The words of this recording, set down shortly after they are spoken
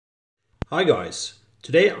Hi guys,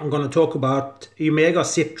 today I'm going to talk about Iomega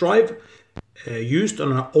Zipdrive used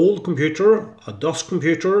on an old computer, a DOS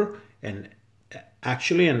computer, and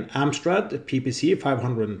actually an Amstrad PPC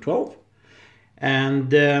 512.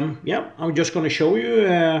 And yeah, I'm just going to show you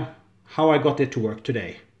how I got it to work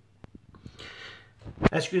today.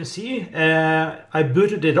 As you can see, I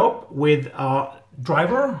booted it up with a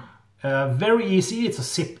driver. Very easy, it's a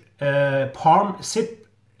zip, Palmzip.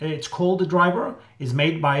 It's called the driver. It's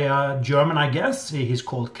made by a German, I guess. He's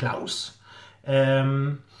called Klaus.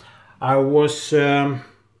 It was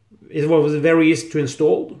very easy to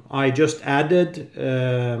install. I just added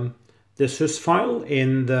the sys file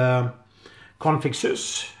in the config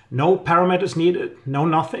sys. No parameters needed, no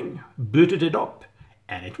nothing. Booted it up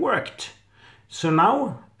and it worked. So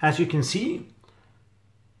now, as you can see,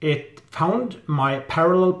 it found my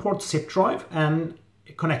paralellport zip drive and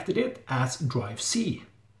connected it as drive C.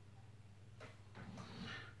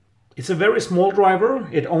 It's a very small driver.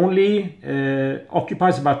 It only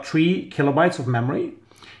occupies about 3 kilobytes of memory.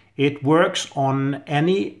 It works on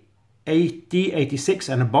any 80, 86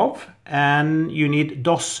 and above, and you need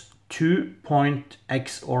DOS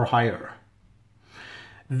 2.x or higher.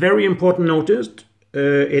 Very important notice,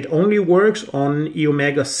 it only works on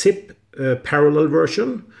Iomega Zip parallel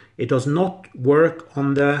version. It does not work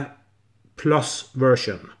on the Plus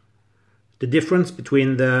version. The difference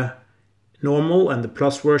between the normal and the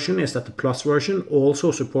Plus version is that the Plus version also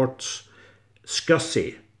supports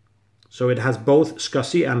SCSI. So it has both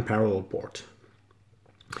SCSI and paralellport.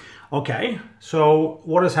 Okay, so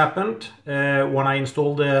what has happened when I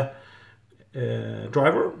installed the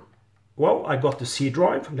driver? Well, I got the C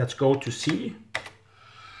drive. Let's go to C.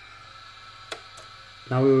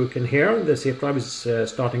 Now you can hear the C drive is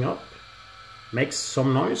starting up. Makes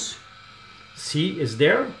some noise. C is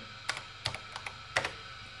there.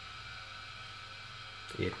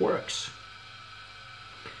 It works.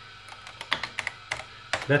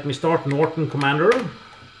 Let me start Norton Commander.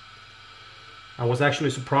 I was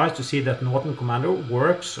actually surprised to see that Norton Commander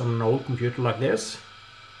works on an old computer like this.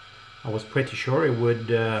 I was pretty sure it would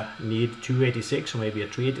need 286 or maybe a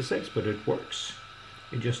 386, but it works.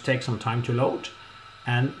 It just takes some time to load.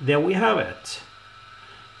 And there we have it.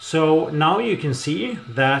 So now you can see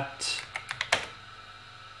that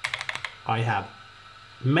I have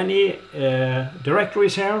many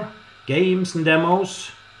directories here, games and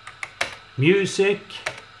demos, music,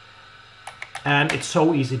 and it's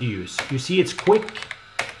so easy to use. You see it's quick,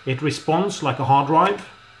 it responds like a hard drive.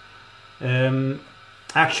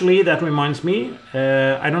 Actually, that reminds me,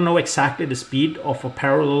 I don't know exactly the speed of a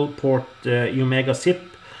paralellport Iomega Zip,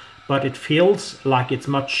 but it feels like it's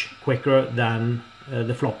much quicker than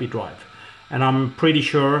the floppy drive. And I'm pretty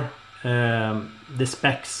sure the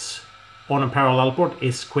specs on a paralellport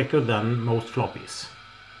is quicker than most floppies.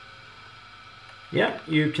 Yeah,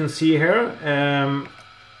 you can see here,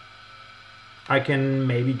 I can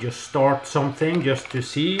maybe just start something just to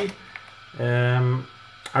see. I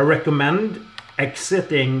recommend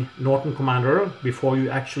exiting Norton Commander before you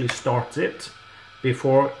actually start it.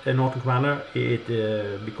 Before Norton Commander,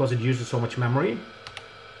 because it uses so much memory.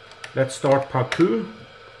 Let's start part 2.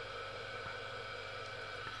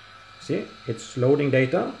 See, it's loading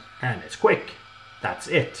data. And it's quick. That's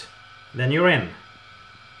it. Then you're in.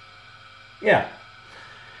 Yeah.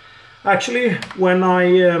 Actually, when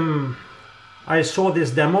I saw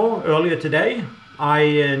this demo earlier today,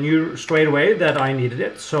 I knew straight away that I needed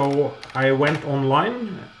it. So I went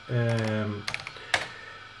online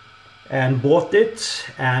and bought it.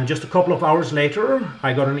 And just a couple of hours later,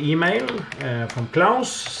 I got an email from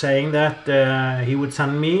Klaus saying that he would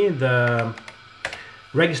send me the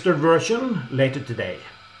registered version later today.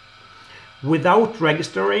 Without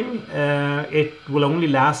registering, it will only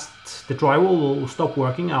last, the driver will stop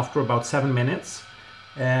working after about 7 minutes.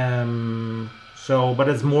 But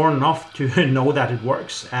it's more enough to know that it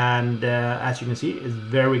works. And as you can see, it's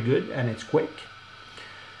very good and it's quick.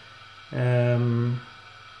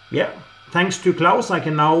 Yeah, thanks to Klaus, I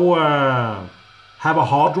can now have a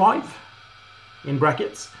hard drive, in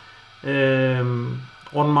brackets, on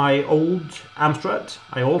my old Amstrad.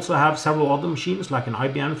 I also have several other machines like an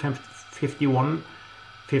IBM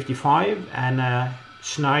 5155 and a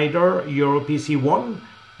Schneider Euro PC1,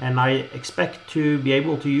 and I expect to be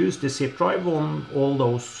able to use the zip drive on all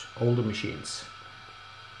those older machines.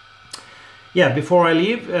 Yeah, before I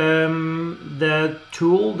leave, the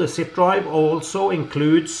tool, the zip drive, also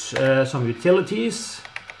includes some utilities.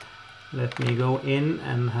 Let me go in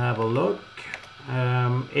and have a look.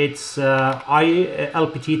 It's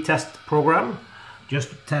ILPT test program, just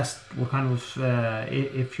to test what kind of,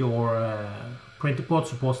 if your printer port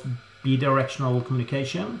supports bidirectional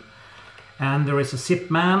communication. And there is a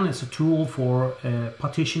Zipman, it's a tool for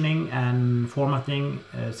partitioning and formatting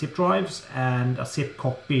zip drives, and a zip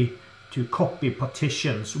copy to copy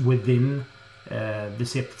partitions within the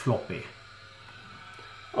zip floppy.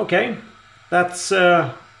 Okay, that's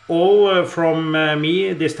all from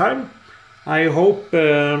me this time. I hope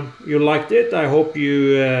you liked it. I hope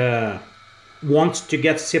you want to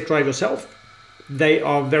get zip drive yourself. They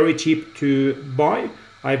are very cheap to buy.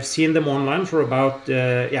 I've seen them online for about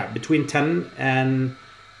between $10 and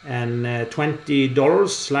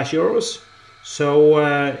 $20/euros. So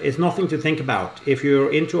it's nothing to think about. If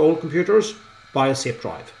you're into old computers, buy a zip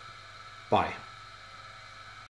drive. Bye.